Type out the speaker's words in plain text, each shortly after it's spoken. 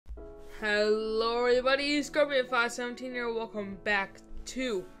Hello everybody, Scorpion517 here. Welcome back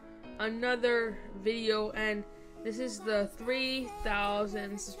to another video, and this is the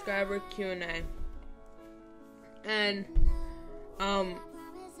 3,000 subscriber Q&A. And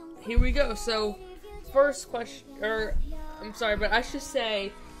here we go. So first question, I'm sorry, but I should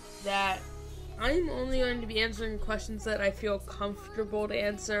say that I'm only going to be answering questions that I feel comfortable to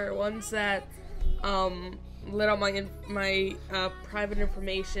answer, ones that let out my private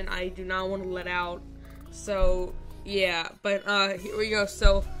information I do not want to let out. So yeah, but here we go.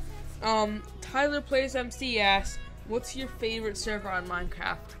 So Tyler Plays MC asks, what's your favorite server on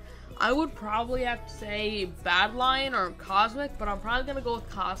Minecraft? I would probably have to say Badlion or Cosmic, but I'm probably gonna go with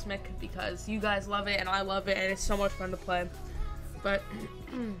Cosmic because you guys love it and I love it and it's so much fun to play. But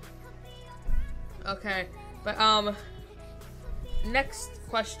okay, but next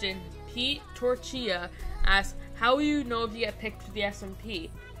question, Pete Torchia asks, how will you know if you get picked for the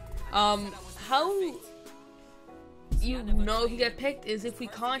SMP? How you know if you get picked is if we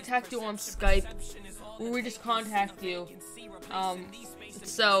contact you on Skype, or we just contact you.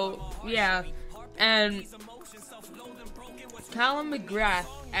 So yeah, and Callum McGrath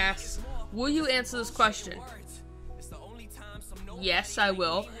asks, will you answer this question? Yes, I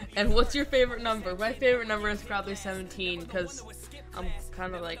will. And what's your favorite number? My favorite number is probably 17 because I'm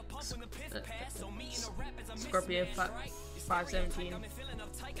kind of like Scorpion 517.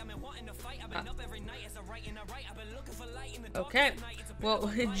 Okay. Well,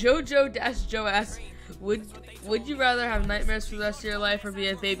 Jojo-Joe asks, would you rather have nightmares for the rest of your life or be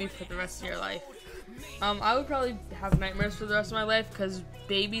a baby for the rest of your life? I would probably have nightmares for the rest of my life because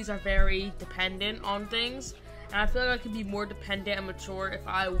babies are very dependent on things, and I feel like I could be more dependent and mature if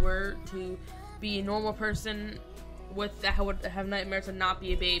I were to be a normal person that would have nightmares and not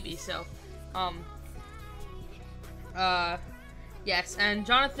be a baby. So, yes. And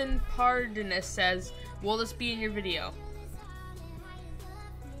Jonathan Pardonis says, will this be in your video?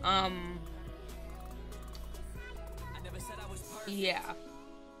 Yeah.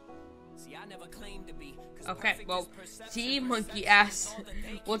 Okay, well, T-Monkey asks,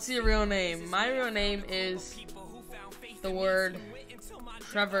 what's your real name? My real name is the word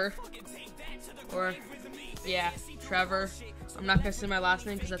Trevor, or, yeah, Trevor. I'm not gonna say my last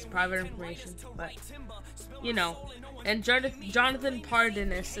name because that's private information, but, you know. And Jonathan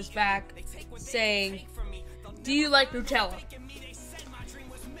Pardonis is back saying, do you like Nutella?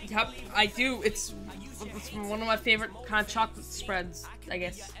 Yep, I do. It's one of my favorite kind of chocolate spreads, I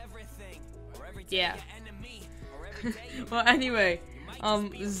guess. Yeah. Well, anyway,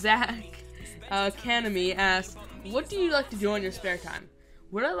 Zach Canamy asks, what do you like to do in your spare time?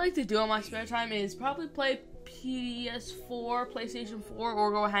 What I like to do in my spare time is probably play PS4, PlayStation 4,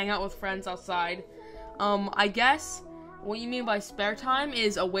 or go hang out with friends outside. I guess what you mean by spare time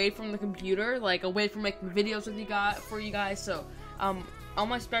is away from the computer, like away from making videos with for you guys. So, all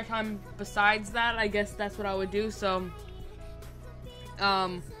my spare time besides that, I guess that's what I would do. So,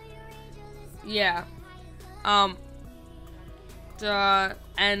 yeah.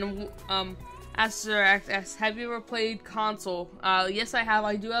 Aster asks, have you ever played console? Yes, I have.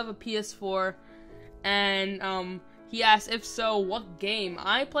 I do have a PS4, and he asks, if so, what game?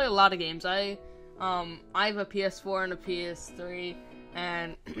 I play a lot of games. I have a PS4 and a PS3,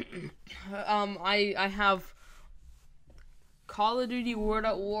 and I have Call of Duty World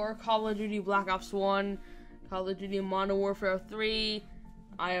at War, Call of Duty Black Ops 1, Call of Duty Modern Warfare 3,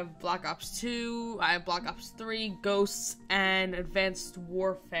 I have Black Ops 2, I have Black Ops 3, Ghosts, and Advanced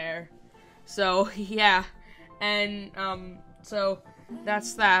Warfare. So, yeah, and, so,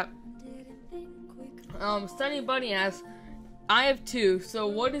 that's that. Sunny Bunny asks, I have two, so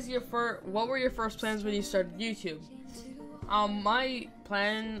what were your first plans when you started YouTube? My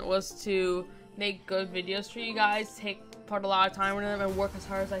plan was to make good videos for you guys, put a lot of time into them, and work as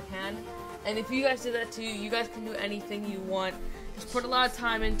hard as I can. And if you guys do that too, you guys can do anything you want. Just put a lot of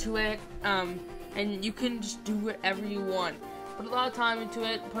time into it, and you can just do whatever you want. Put a lot of time into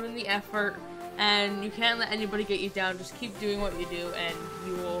it, put in the effort, and you can't let anybody get you down. Just keep doing what you do, and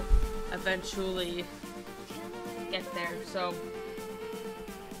you will eventually get there. So,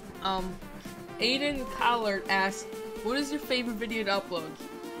 Aiden Collard asks, what is your favorite video to upload?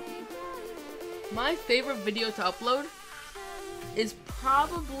 My favorite video to upload is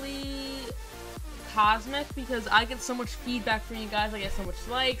probably Cosmic, because I get so much feedback from you guys. I get so much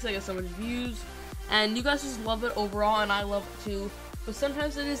likes, I get so much views, and you guys just love it overall, and I love it too. But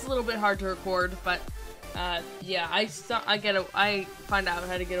sometimes it is a little bit hard to record, but yeah, I find out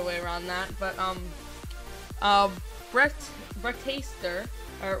how to get away around that. But Brett Taster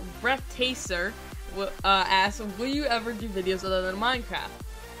asks, will you ever do videos other than Minecraft?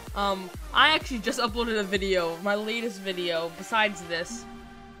 I actually just uploaded a video, my latest video, besides this.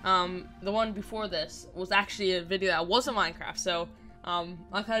 The one before this was actually a video that wasn't Minecraft, so, I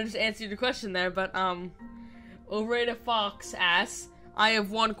kind of just answered your question there, but, Overrated Fox asks, I have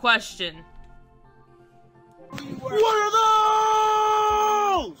one question. What are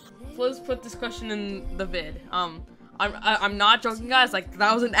those? So let's put this question in the vid. I'm not joking, guys. Like,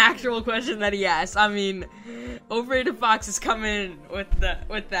 that was an actual question that he asked. I mean, Overrated Fox is coming with that.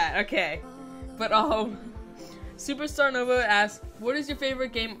 Okay, but Superstar Nova asks, what is your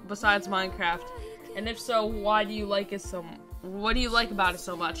favorite game besides Minecraft? And if so, why do you like it so? What do you like about it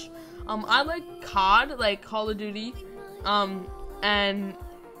so much? I like COD, like Call of Duty. And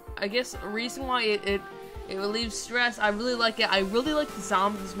I guess the reason why it relieves stress, I really like it. I really like the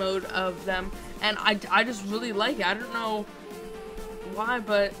zombies mode of them, and I just really like it. I don't know why,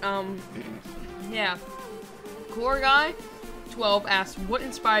 but yeah. Core Guy 12 asks, what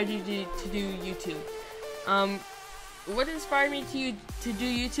inspired you to do YouTube? What inspired me to do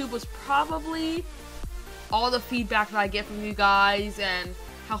YouTube was probably all the feedback that I get from you guys and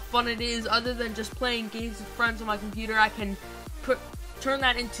how fun it is. Other than just playing games with friends on my computer, I can turn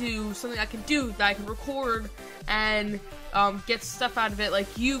that into something I can do, that I can record and get stuff out of it, like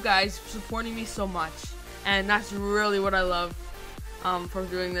you guys supporting me so much. And that's really what I love from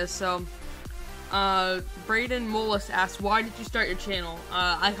doing this. So Braden Mullis asks, why did you start your channel?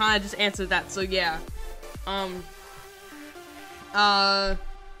 I kind of just answered that, so yeah. I'm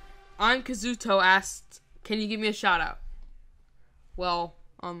Kazuto asked, can you give me a shout out? Well,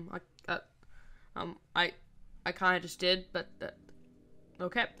 I kind of just did, but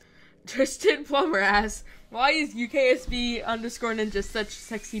okay. Tristan Plummer asks, why is UKSB underscore ninja such a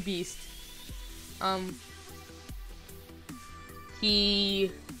sexy beast?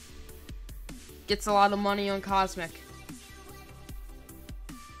 He gets a lot of money on Cosmic.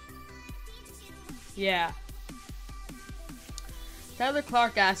 Yeah. Tyler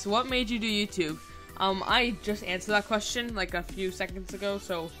Clark asks, what made you do YouTube? I just answered that question like a few seconds ago,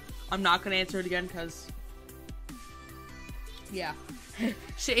 so I'm not gonna answer it again, because yeah.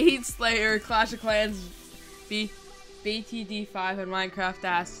 Shade Slayer, Clash of Clans, BTD5, and Minecraft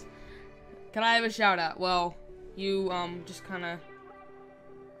asks, can I have a shout out? Well, you just kinda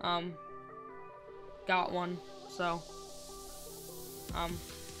got one, so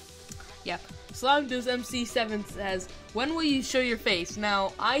yeah. Slogdoes MC7 says, when will you show your face?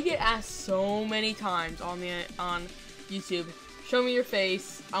 Now, I get asked so many times on YouTube, show me your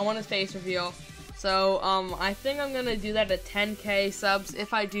face, I want a face reveal. So, I think I'm gonna do that at 10k subs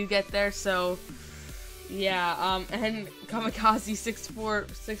if I do get there, so yeah. And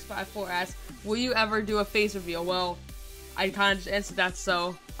Kamikaze64654 asks, will you ever do a face reveal? Well, I kinda just answered that,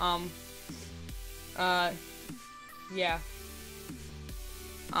 so, yeah.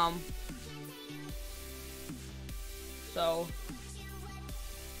 So,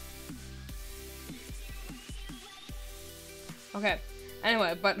 okay,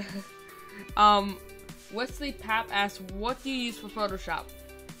 anyway, but, Wesley Pap asks, what do you use for Photoshop?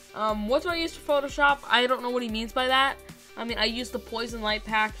 What do I use for Photoshop? I don't know what he means by that. I mean, I use the Poison Light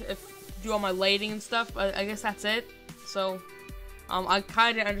Pack to do all my lighting and stuff, I guess that's it. So, I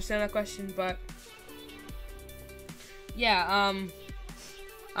kinda understand that question, but, yeah,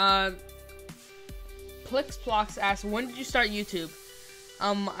 Plixplox asks, when did you start YouTube?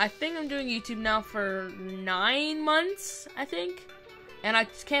 I think I'm doing YouTube now for 9 months, I think. And I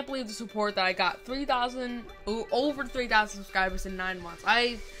just can't believe the support that I got. Over 3,000 subscribers in 9 months.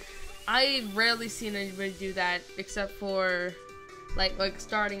 I've rarely seen anybody do that, except for, like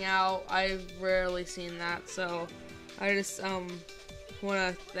starting out. I've rarely seen that, so I just, want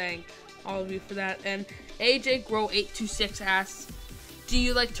to thank all of you for that. And AJ Grow 826 asks, do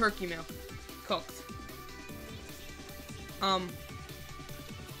you like turkey milk cooked?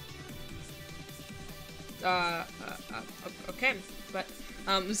 Okay, but,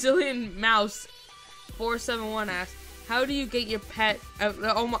 Zillion Mouse 471 asks, how do you get your pet,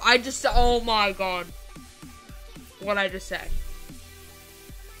 oh my god, what I just said.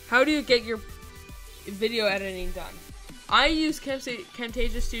 How do you get your video editing done? I use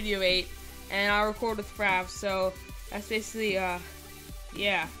Camtasia Studio 8, and I record with Frav, so that's basically,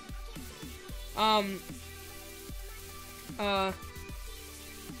 yeah. I'm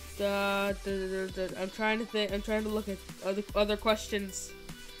trying to think. I'm trying to look at other questions.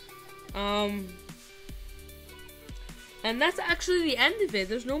 And that's actually the end of it.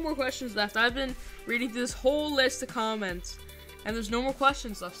 There's no more questions left. I've been reading through this whole list of comments, and there's no more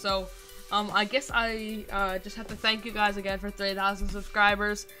questions left. So, I guess I just have to thank you guys again for 3,000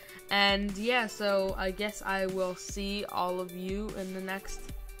 subscribers. And yeah, so I guess I will see all of you in the next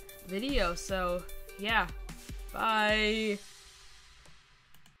video. So, yeah. Bye.